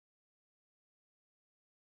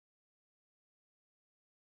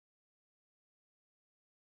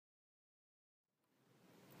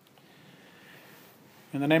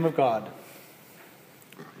In the name of God.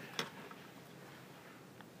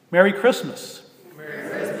 Merry Christmas. Merry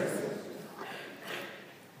Christmas.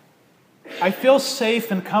 I feel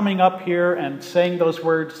safe in coming up here and saying those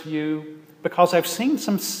words to you because I've seen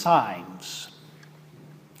some signs.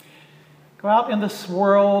 Go out in this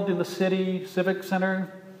world, in the city, Civic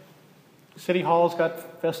Center. City Hall's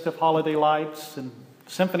got festive holiday lights, and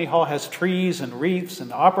Symphony Hall has trees and wreaths,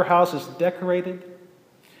 and the Opera House is decorated.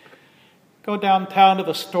 Go downtown to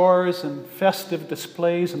the stores and festive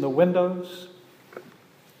displays in the windows.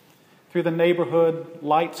 Through the neighborhood,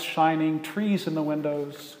 lights shining, trees in the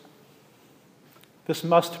windows. This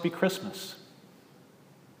must be Christmas.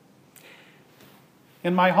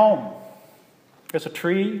 In my home, there's a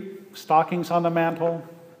tree, stockings on the mantle,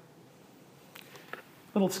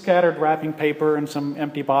 little scattered wrapping paper and some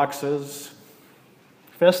empty boxes,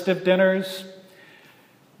 festive dinners,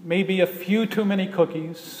 maybe a few too many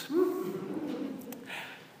cookies.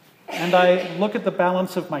 And I look at the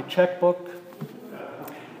balance of my checkbook,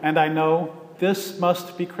 and I know this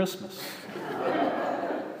must be Christmas.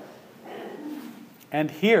 And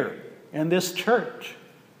here, in this church,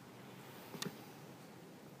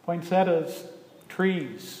 poinsettias,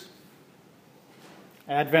 trees,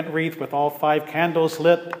 Advent wreath with all 5 candles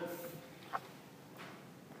lit,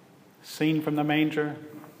 scene from the manger,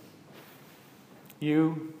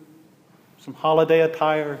 you, some holiday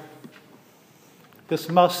attire. This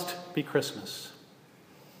must be Christmas.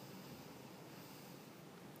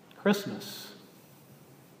 Christmas.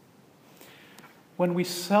 When we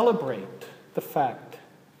celebrate the fact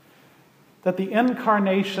that the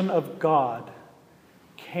incarnation of God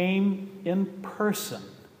came in person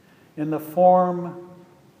in the form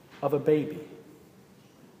of a baby,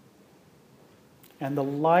 and the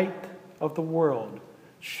light of the world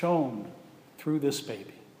shone through this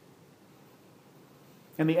baby.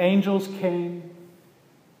 And the angels came,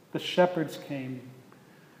 the shepherds came,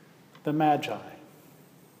 the Magi.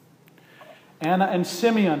 Anna and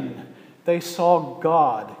Simeon, they saw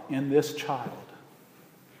God in this child.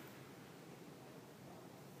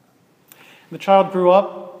 The child grew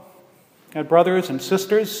up, had brothers and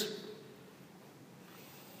sisters.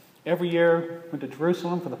 Every year went to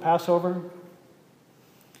Jerusalem for the Passover.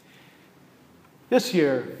 This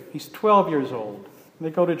year, he's 12 years old. They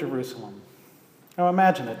go to Jerusalem. Now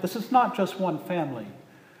imagine it. This is not just one family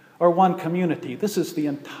or one community. This is the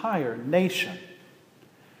entire nation.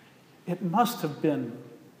 It must have been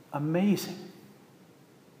amazing.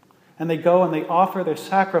 And they go and they offer their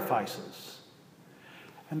sacrifices.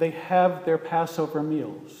 And they have their Passover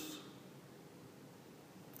meals.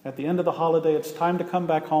 At the end of the holiday, it's time to come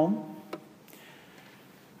back home.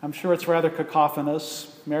 I'm sure it's rather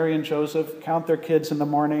cacophonous. Mary and Joseph count their kids in the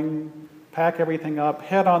morning, pack everything up,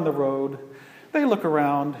 head on the road. They look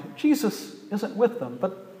around. Jesus isn't with them,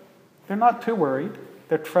 but they're not too worried.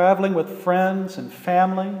 They're traveling with friends and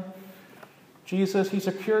family. Jesus, he's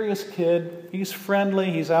a curious kid. He's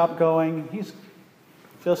friendly. He's outgoing. He's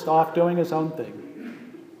just off doing his own thing.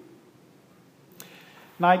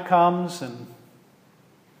 Night comes and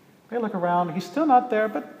they look around. He's still not there,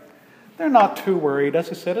 but they're not too worried. As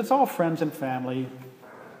I said, it's all friends and family.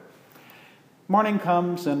 Morning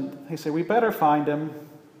comes and they say, we better find him.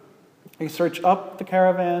 They search up the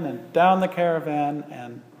caravan and down the caravan,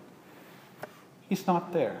 and he's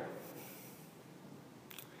not there.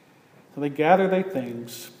 So they gather their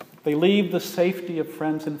things. They leave the safety of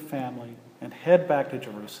friends and family and head back to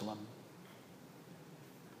Jerusalem.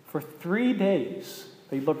 For 3 days,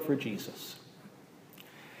 they look for Jesus.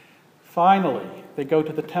 Finally, they go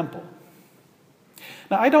to the temple.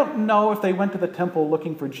 Now, I don't know if they went to the temple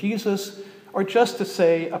looking for Jesus or just to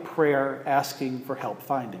say a prayer asking for help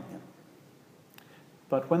finding him.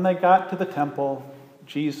 But when they got to the temple,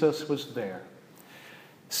 Jesus was there,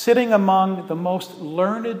 sitting among the most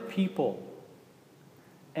learned people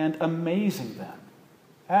and amazing them,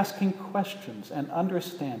 asking questions and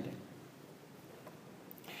understanding.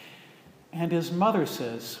 And his mother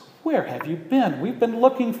says, where have you been? We've been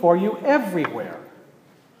looking for you everywhere.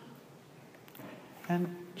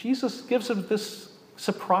 And Jesus gives him this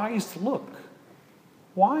surprised look.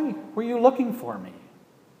 Why were you looking for me?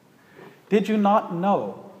 Did you not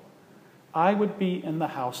know I would be in the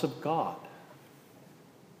house of God?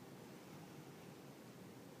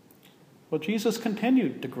 Well, Jesus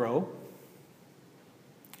continued to grow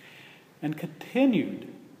and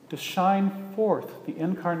continued to shine forth the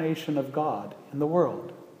incarnation of God in the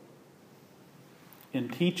world. In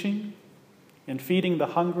teaching, in feeding the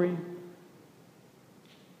hungry,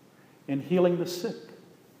 in healing the sick.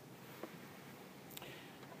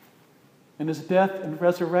 In his death and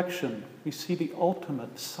resurrection, we see the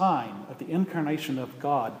ultimate sign of the incarnation of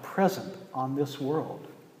God present on this world.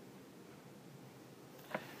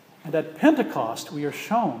 And at Pentecost, we are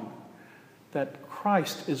shown that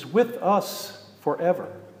Christ is with us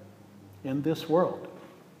forever in this world.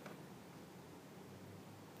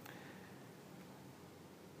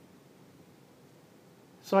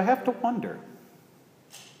 So I have to wonder,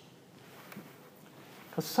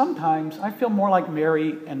 because sometimes I feel more like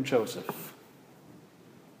Mary and Joseph.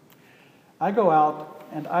 I go out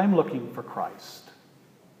and I'm looking for Christ.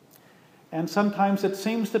 And sometimes it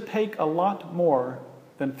seems to take a lot more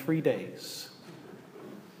than 3 days.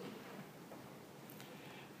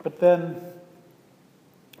 But then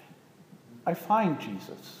I find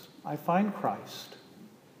Jesus. I find Christ.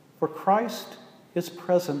 For Christ is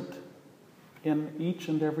present in each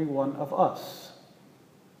and every one of us.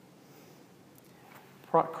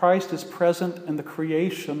 Christ is present in the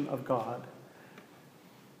creation of God.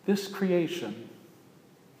 This creation,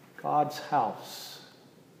 God's house.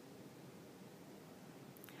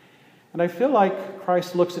 And I feel like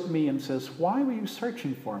Christ looks at me and says, "Why were you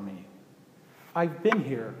searching for me? I've been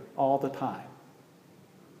here all the time."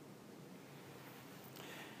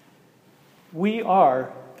 We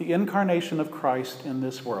are the incarnation of Christ in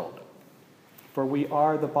this world, for we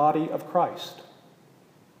are the body of Christ.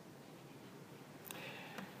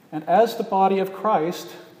 And as the body of Christ,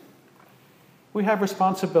 we have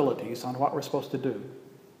responsibilities on what we're supposed to do.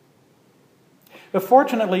 But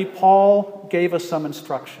fortunately, Paul gave us some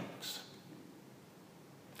instructions.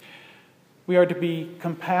 We are to be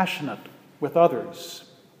compassionate with others,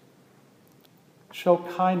 show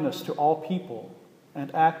kindness to all people,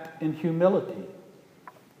 and act in humility.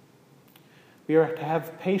 We are to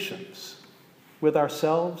have patience with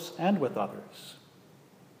ourselves and with others.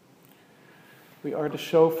 We are to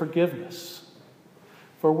show forgiveness,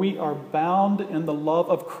 for we are bound in the love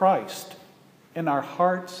of Christ in our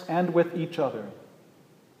hearts and with each other.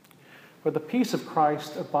 For the peace of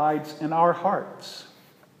Christ abides in our hearts,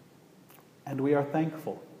 and we are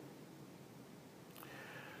thankful.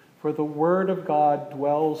 For the Word of God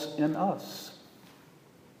dwells in us,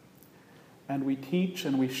 and we teach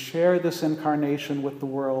and we share this incarnation with the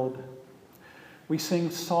world. We sing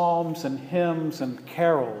psalms and hymns and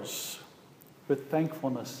carols with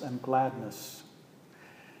thankfulness and gladness.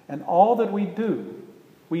 And all that we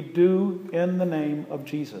do in the name of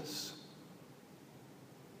Jesus.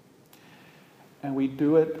 And we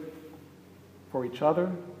do it for each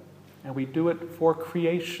other, and we do it for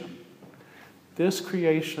creation. This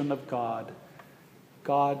creation of God,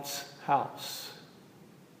 God's house.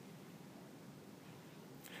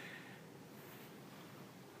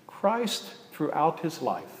 Christ, throughout his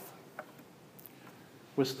life,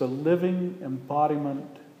 was the living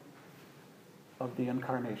embodiment of the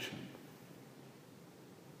incarnation.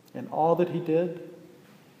 In all that he did,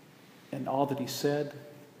 in all that he said,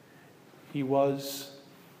 he was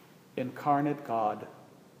incarnate God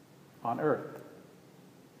on earth.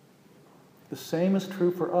 The same is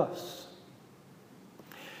true for us.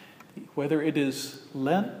 Whether it is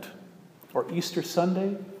Lent or Easter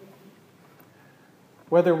Sunday,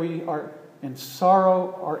 whether we are in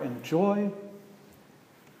sorrow or in joy,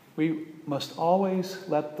 we must always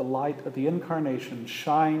let the light of the incarnation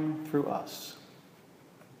shine through us.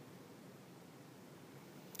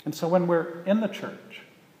 And so when we're in the church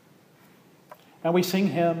and we sing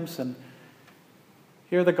hymns and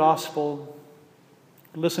hear the gospel,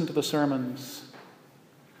 listen to the sermons,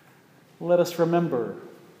 let us remember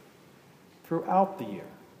throughout the year,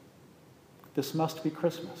 this must be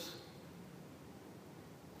Christmas.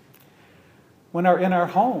 When we're in our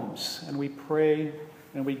homes and we pray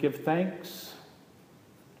and we give thanks,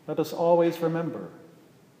 let us always remember,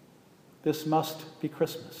 this must be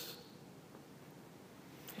Christmas.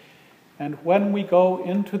 And when we go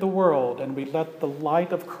into the world and we let the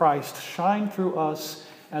light of Christ shine through us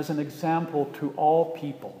as an example to all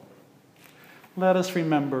people, let us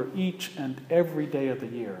remember each and every day of the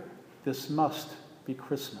year, this must be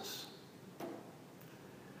Christmas.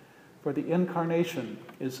 For the incarnation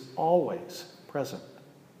is always present.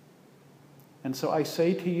 And so I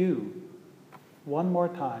say to you one more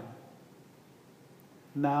time,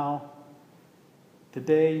 now,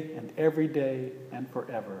 today and every day and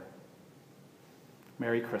forever,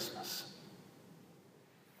 Merry Christmas.